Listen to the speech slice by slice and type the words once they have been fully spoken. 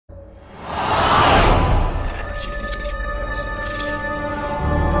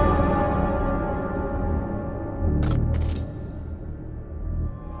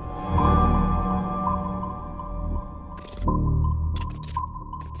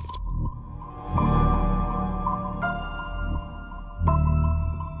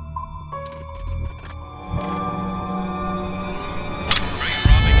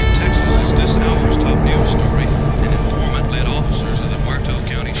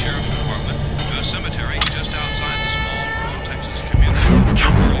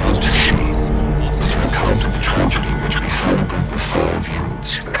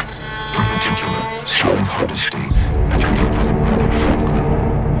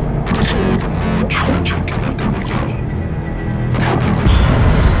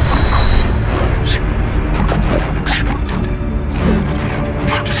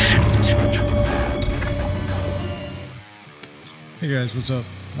guys, what's up?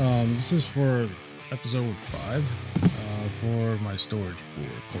 This is for episode 5 for my storage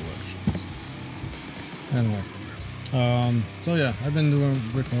board collections. Anyway, so yeah, I've been doing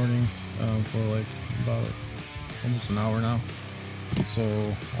recording for like about almost an hour now.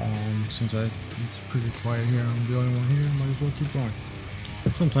 So since it's pretty quiet here, I'm the only one here, might as well keep going.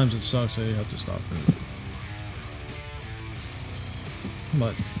 Sometimes it sucks that you have to stop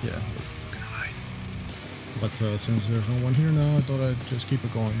but yeah, fucking hide. But since there's no one here now, I thought I'd just keep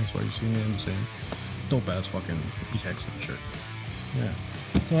it going. That's why you see me in the same dope ass fucking BX shirt. Yeah.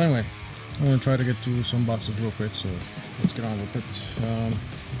 So anyway, I'm gonna try to get to some boxes real quick, so let's get on with it.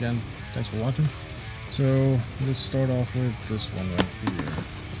 Again, thanks for watching. So let's start off with this one right here.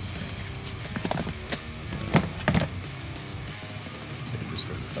 Take this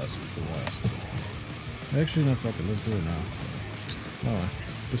little bastard for last. Actually, no, fuck it, let's do it now. Oh,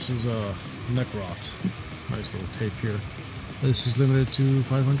 this is neck rot. Nice little tape here. This is limited to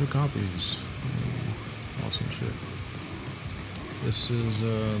 500 copies. Awesome shit. This is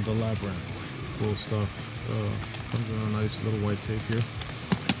the Labyrinth. Cool stuff. Comes in a nice little white tape here.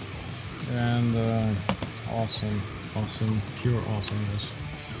 And awesome, pure awesomeness.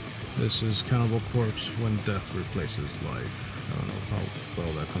 This is Cannibal Corpse When Death Replaces Life. I don't know how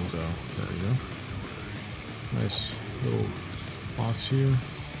well that comes out. There you go. Nice little box here.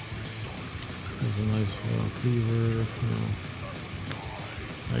 There's a nice cleaver.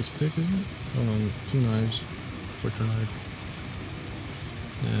 Nice pick, isn't it? Oh no, 2 knives. Butcher knife.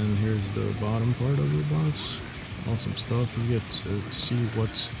 And here's the bottom part of your box. Awesome stuff. You get to see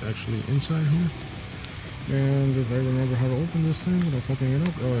what's actually inside here. And if I remember how to open this thing without fucking it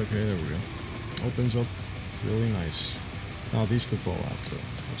up. Oh, okay, there we go. Opens up really nice. Now these could fall out, so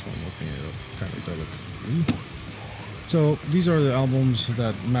that's why I'm opening it up kind of delicately. So these are the albums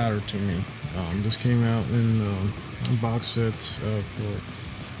that matter to me. This came out in a box set for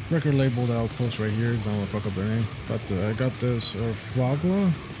record label that I'll post right here. Don't want to fuck up their name, but I got this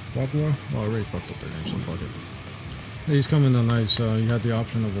Flagua. Oh, I already fucked up their name, so fuck it. These come in a nice. You had the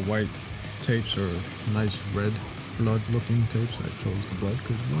option of a white tapes or nice red blood looking tapes. I chose the blood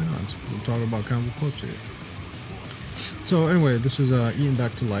because why not? We're talking about Cannibal Corpse here. So anyway, this is Eaten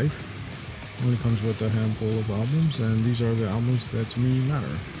Back to Life. Only comes with a handful of albums, and these are the albums that to me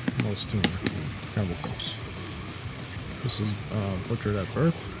matter most to me. Cannibal Corpse. This is Butchered at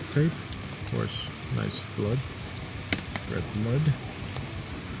Birth tape. Of course, nice blood. Red blood.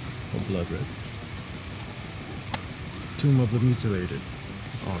 Or blood red. Tomb of the Mutilated.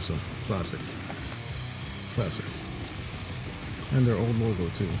 Awesome. Classic. And their old logo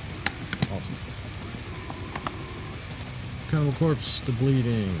too. Awesome. Cannibal Corpse, The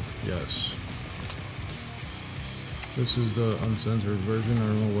Bleeding. Yes. This is the uncensored version. I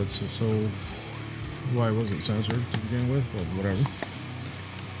don't know why it wasn't censored to begin with, but whatever.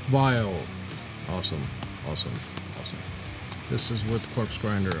 Vile. Awesome. This is with Corpse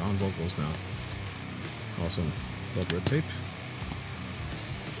Grinder on vocals now. Awesome. Blood red tape.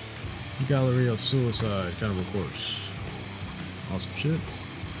 Gallery of Suicide, Cannibal Corpse. Awesome shit.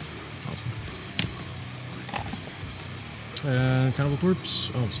 Awesome. And Cannibal Corpse,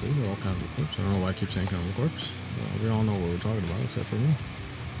 obviously, they're all Cannibal Corpse. I don't know why I keep saying Cannibal Corpse. We all know what we're talking about, except for me.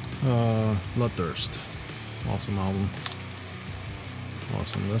 Bloodthirst. Awesome album.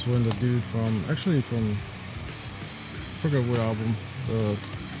 Awesome. That's when the dude from, I forgot what album.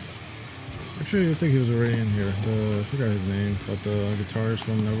 Actually, I think he was already in here. I forgot his name, but the guitarist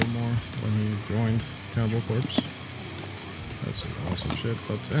from Nevermore when he joined Cannibal Corpse. That's awesome shit.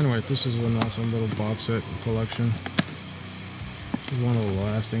 But anyway, this is an awesome little box set collection. This is one of the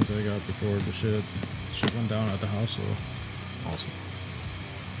last things I got before the shit went down at the house, so awesome.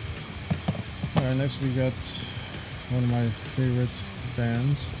 Alright, next we got one of my favorite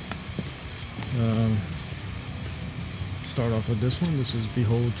bands. Start off with this one. This is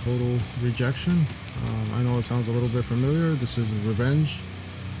Behold Total Rejection. I know it sounds a little bit familiar. This is Revenge.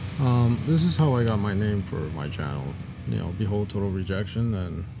 This is how I got my name for my channel. You know, Behold Total Rejection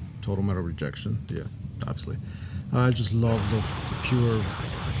and Total Metal Rejection. Yeah, obviously. I just love the pure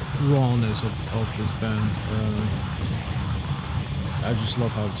rawness of this band. I just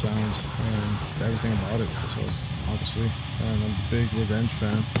love how it sounds and everything about it. So obviously, I'm a big Revenge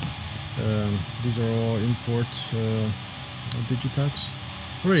fan. These are all import digipacks.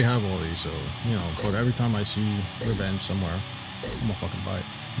 I already have all these, so you know. But every time I see Revenge somewhere, I'm gonna fucking buy it.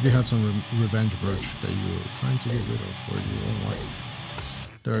 If you have some Revenge merch that you're trying to get rid of or you don't like,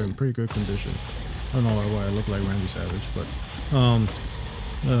 they're in pretty good condition. I don't know why I look like Randy Savage, but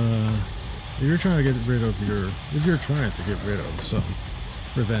if you're trying to get rid of something,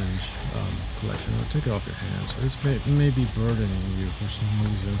 Revenge collection. Or take it off your hands. It may be burdening you for some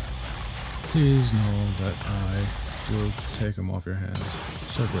reason. Please know that I will take them off your hands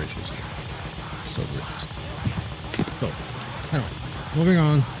so graciously. So graciously. So, anyway, moving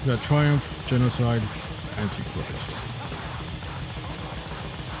on. We got Triumph, Genocide, Antichrist.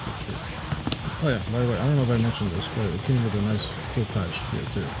 Oh yeah, by the way, I don't know if I mentioned this, but it came with a nice cool patch here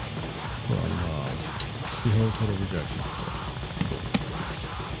too. From Behold Total Rejection.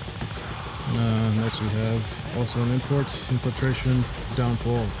 Next we have also an import, Infiltration,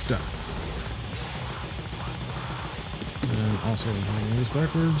 Downfall, Death. And also, hanging this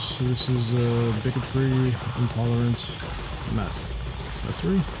backwards, this is Bigotry, Intolerance,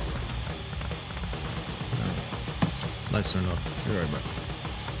 Mastery? Lights turned off. Be right back.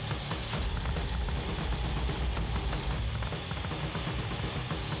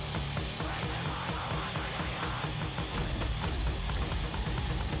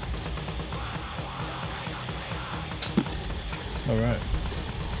 Alright,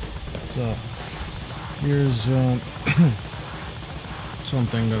 so here's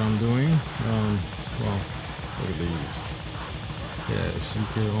something that I'm doing. Well, look at these. Yes, you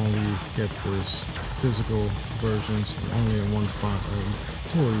can only get this physical versions only in one spot. I'm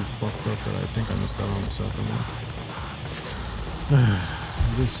totally fucked up that I think I missed out on the second one.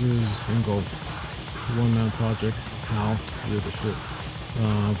 This is Engulf, one-man project. How? You're the shit.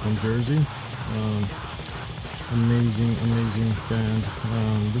 From Jersey. Amazing band.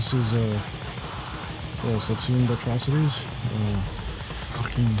 This is Subsumed Atrocities.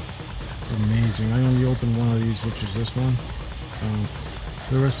 Fucking amazing. I only opened one of these, which is this one.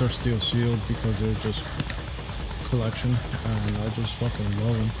 The rest are still sealed because they're just collection, and I just fucking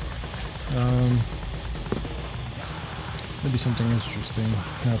love them. Maybe something interesting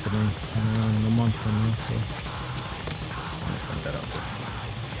happening in a month from now. So I'll find that out there.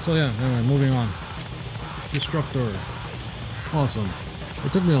 So yeah, anyway, moving on. Destructor. Awesome.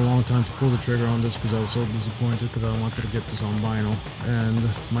 It took me a long time to pull the trigger on this because I was so disappointed because I wanted to get this on vinyl, and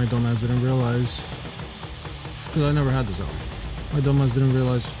my dumbass didn't realize, because I never had this album. My dumbass didn't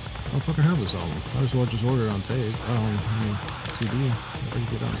realize I don't fucking have this album. I just just order it on tape. CD. I can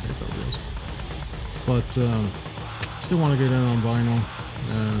get it on tape, that would be awesome. But still want to get it on vinyl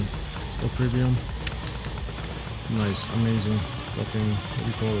and go premium. Nice, amazing fucking, what do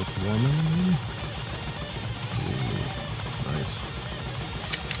you call it? Warman, maybe? Nice.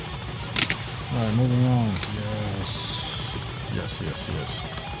 Alright, moving on. Yes.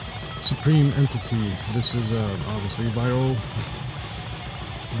 Supreme Entity. This is obviously Viral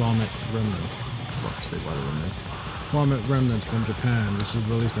Vomit Remnant. I'm about to say Viral Remnant. Vomit Remnant from Japan. This is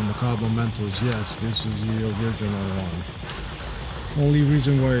released on Macabre Mentals. Yes, this is the original one. Only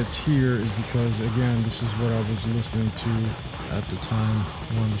reason why it's here is because, again, this is what I was listening to at the time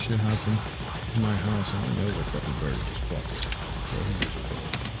when the shit happened in my house. I mean, those are fucking birds as fuck.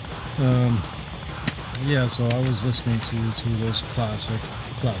 Yeah, so I was listening to this classic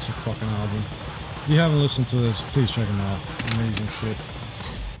fucking album. If you haven't listened to this, please check them out. Amazing shit.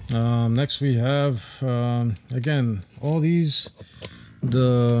 Next we have again all these,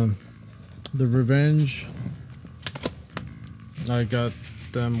 the Revenge. I got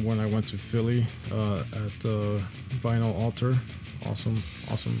them when I went to Philly at Vinyl Altar. Awesome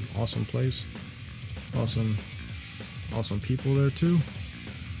place. Awesome people there too.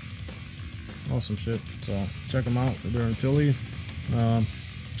 Awesome shit. So check them out. They're in Philly.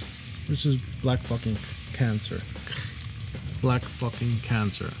 This is Black Fucking Cancer. Black Fucking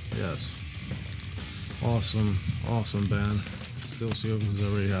Cancer. Yes. Awesome band. Still sealed because I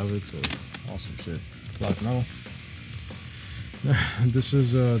already have it. So awesome shit. Black metal. This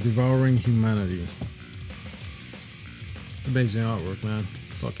is Devouring Humanity. Amazing artwork, man.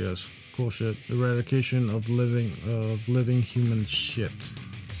 Fuck yes. Cool shit. Eradication of living human shit.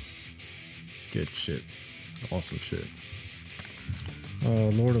 Good shit. Awesome shit.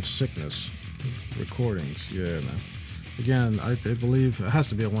 Lord of Sickness recordings. Yeah, man. Again, I believe it has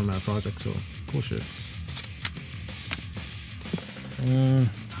to be a one-man project, so cool shit.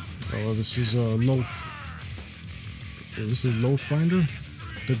 Oh, this is Loath. This is Loath Finder,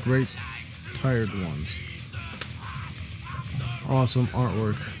 the Great Tired Ones. Awesome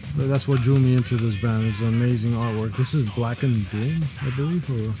artwork. That's what drew me into this band. It's amazing artwork. This is Black and Doom, I believe,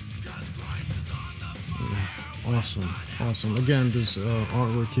 or awesome. Again, this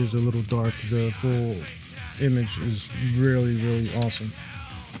artwork here is a little dark. The full image is really awesome.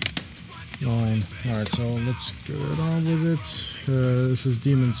 Alright, so let's get on with it. This is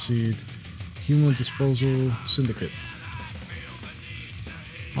Demon Seed, Human Disposal Syndicate.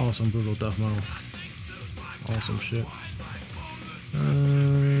 Awesome brutal death metal. Awesome shit.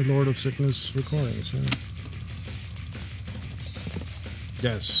 Lord of Sickness recordings. Yeah.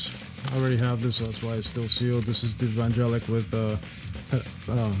 Yes, I already have this, so that's why it's still sealed. This is the Evangelic with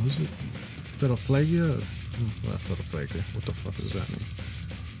what's it? Pedophagia? Pedophagia. What the fuck does that mean?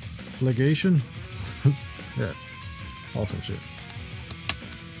 Flagation? Yeah, awesome shit.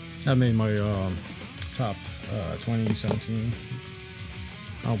 That made my top 2017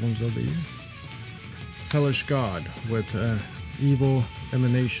 albums of the year. Hellish God with Evil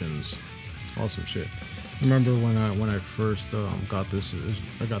Emanations. Awesome shit. Remember when I first got this?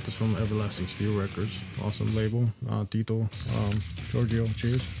 I got this from Everlasting Spear Records. Awesome label. Tito, Giorgio,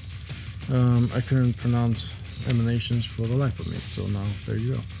 cheers. I couldn't pronounce Emanations for the life of me, so now there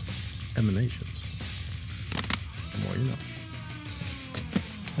you go. Emanations. The more you know.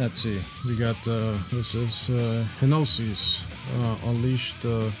 Let's see. We got this is Henosis Unleashed.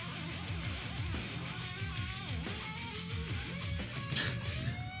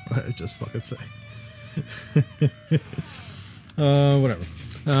 What did I just fucking say? Whatever.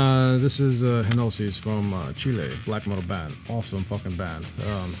 This is Henosis from Chile, black metal band. Awesome fucking band.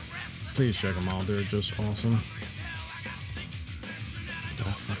 Please check them out. They're just awesome.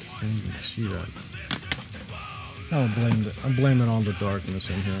 Oh fuck! I can't even see that. I'll blame it on the darkness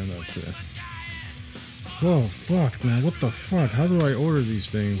in here. That. Oh fuck, man! What the fuck? How do I order these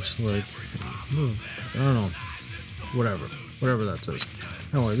things? Like, I don't know. Whatever that says.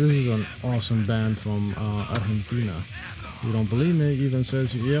 Anyway, this is an awesome band from Argentina. You don't believe me? It even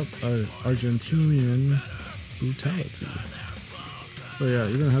says, yep, Argentinian brutality. So yeah,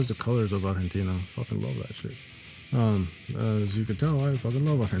 it even has the colors of Argentina. Fucking love that shit. As you can tell, I fucking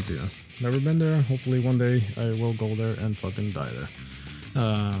love Argentina. Never been there. Hopefully one day I will go there and fucking die there.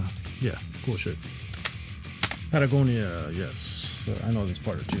 Yeah, cool shit. Patagonia, yes. I know this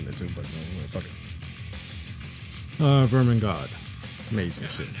part of Chile too, but no, fuck it. Vermin God. Amazing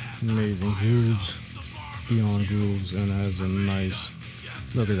shit. Amazing grooves. Beyond grooves, and has a nice...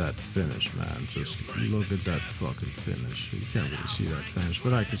 Look at that finish, man. Just look at that fucking finish. You can't really see that finish,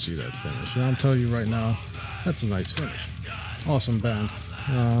 but I can see that finish. And I'll tell you right now, that's a nice finish. Awesome band.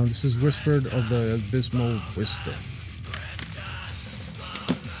 This is Whispered of the Abysmal Wisdom.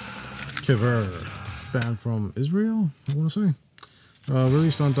 Kiver. Band from Israel, I want to say.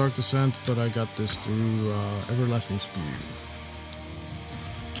 Released on Dark Descent, but I got this through Everlasting Spew.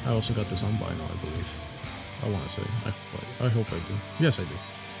 I also got this on vinyl, I believe. I want to say. I hope I do. Yes, I do.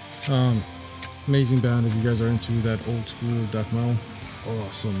 Amazing band if you guys are into that old school death metal.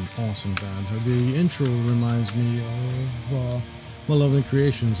 Awesome band. The intro reminds me of Malevolent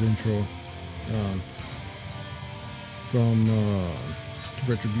Creations intro from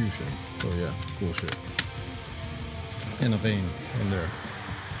Retribution. So yeah, cool shit. In a vein in there.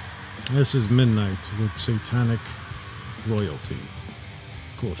 This is Midnight with Satanic Royalty.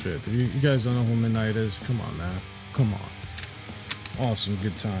 Cool shit. If you guys don't know who Midnight is, come on, man. Come on. Awesome,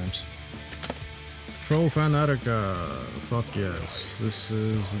 good times. Profanatica. Fuck yes. This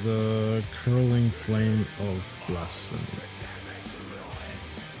is the Curling Flame of Blasphemy.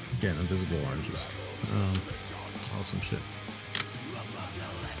 Again, Invisible Oranges. Awesome shit.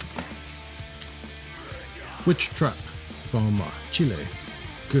 Witch Trap from Chile.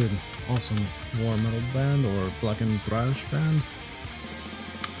 Good, awesome war metal band or black and thrash band.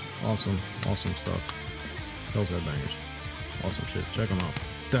 Awesome stuff. Those headbangers. Awesome shit. Check them out.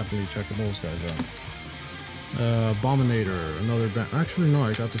 Definitely check those guys out. Abominator, another band. Actually, no,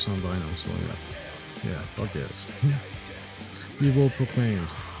 I got this on vinyl, so yeah. Yeah, fuck yes. Evil Proclaimed.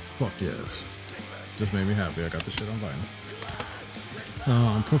 Fuck yes. Just made me happy. I got this shit on vinyl.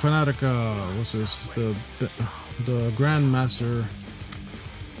 Profanatica. What's this? The Grandmaster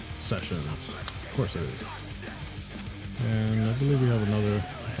Sessions. Of course it is. And I believe we have another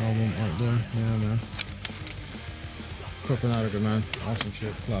album art there. Yeah, man. Profanatica, man. Awesome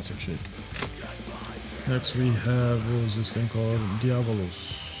shit. Classic shit. Next we have, what was this thing called?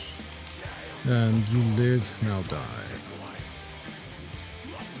 Diabolos. And You Live, Now Die.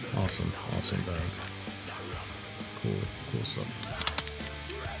 Awesome band. Cool stuff.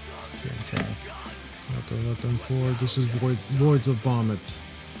 Shit, I'm trying not to let them forward. This is Voids of Vomit.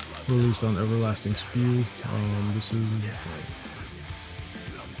 Released on Everlasting Spew. This is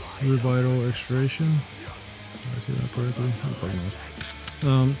Revital Extraction. Did I say that correctly? I don't fucking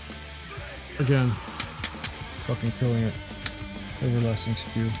know. Again, fucking killing it. Everlasting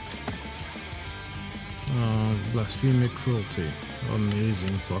Spew. Blasphemic Cruelty.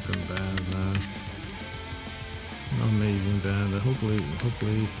 Amazing fucking band, man. Amazing band. Hopefully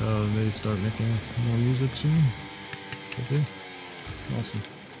they start making more music soon. Hopefully. Awesome.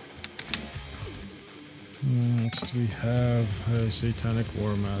 Next we have a Satanic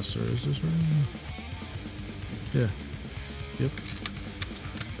War Master. Is this right? Yeah. Yep.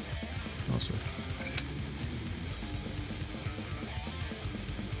 Awesome.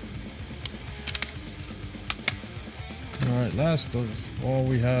 Alright, last of all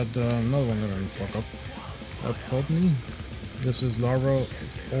we had another one that I didn't fuck up. That helped me. This is Larva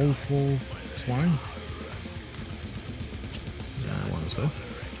Oldful Swine. Yeah, I want to say.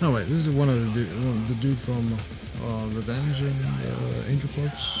 No wait, this is one of the dude from Revenge and Angel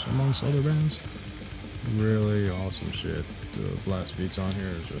Corpse, amongst other bands. Really awesome shit. The blast beats on here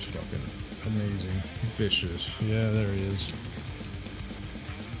is just fucking amazing. Vicious. Yeah, there he is.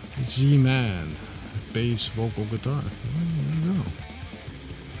 Z-Man. Bass, vocal, guitar. There you go.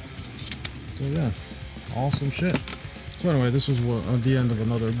 So yeah, awesome shit. So anyway, this was the end of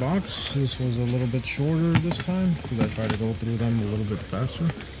another box. This was a little bit shorter this time because I tried to go through them a little bit faster.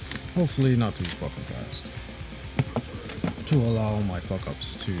 Hopefully not too fucking fast. To allow my fuck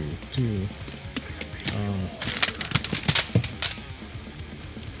ups to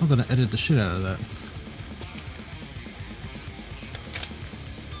I'm gonna edit the shit out of that.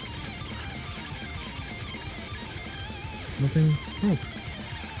 Nothing broke.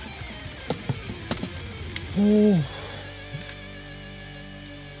 Oh.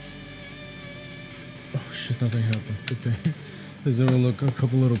 Oh shit, nothing happened. Good thing. There were a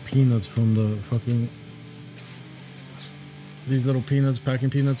couple little peanuts from the fucking... These little peanuts,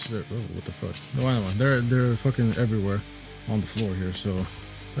 packing peanuts. Oh, what the fuck? No, I don't know. They're fucking everywhere on the floor here, so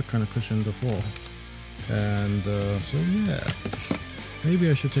that kind of cushioned the fall. And so yeah.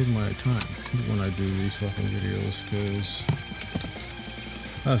 Maybe I should take my time when I do these fucking videos, because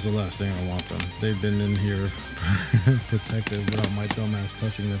that's the last thing I want them. They've been in here protected without my dumbass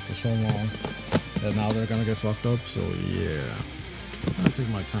touching them for so long, and now they're gonna get fucked up, so yeah. I'll take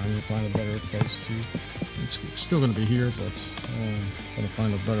my time and find a better place to... It's still gonna be here, but I'm gonna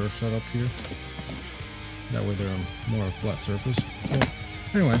find a better setup here. That way they're on more flat surface. But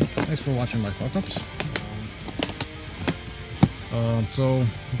anyway, thanks for watching my fuck-ups. So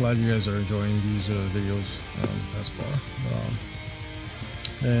glad you guys are enjoying these videos thus far,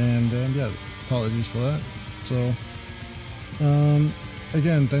 and yeah, apologies for that. So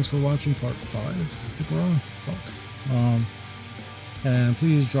again, thanks for watching part 5. I think we're on. Fuck. And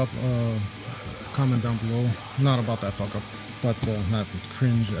please drop a comment down below, not about that fuck up, but not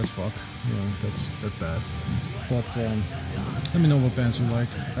cringe as fuck. You know, that's bad. But let me know what bands you like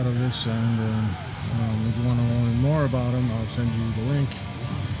out of this, and if you want to learn more about them, I'll send you the link,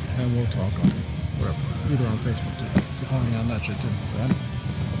 and we'll talk on wherever, either on Facebook too. You can find me on that shit too.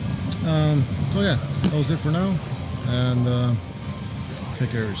 So yeah, that was it for now, and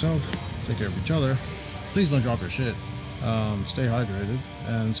take care of yourself, take care of each other. Please don't drop your shit. Stay hydrated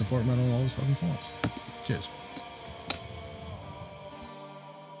and support metal in all its fucking forms. Cheers.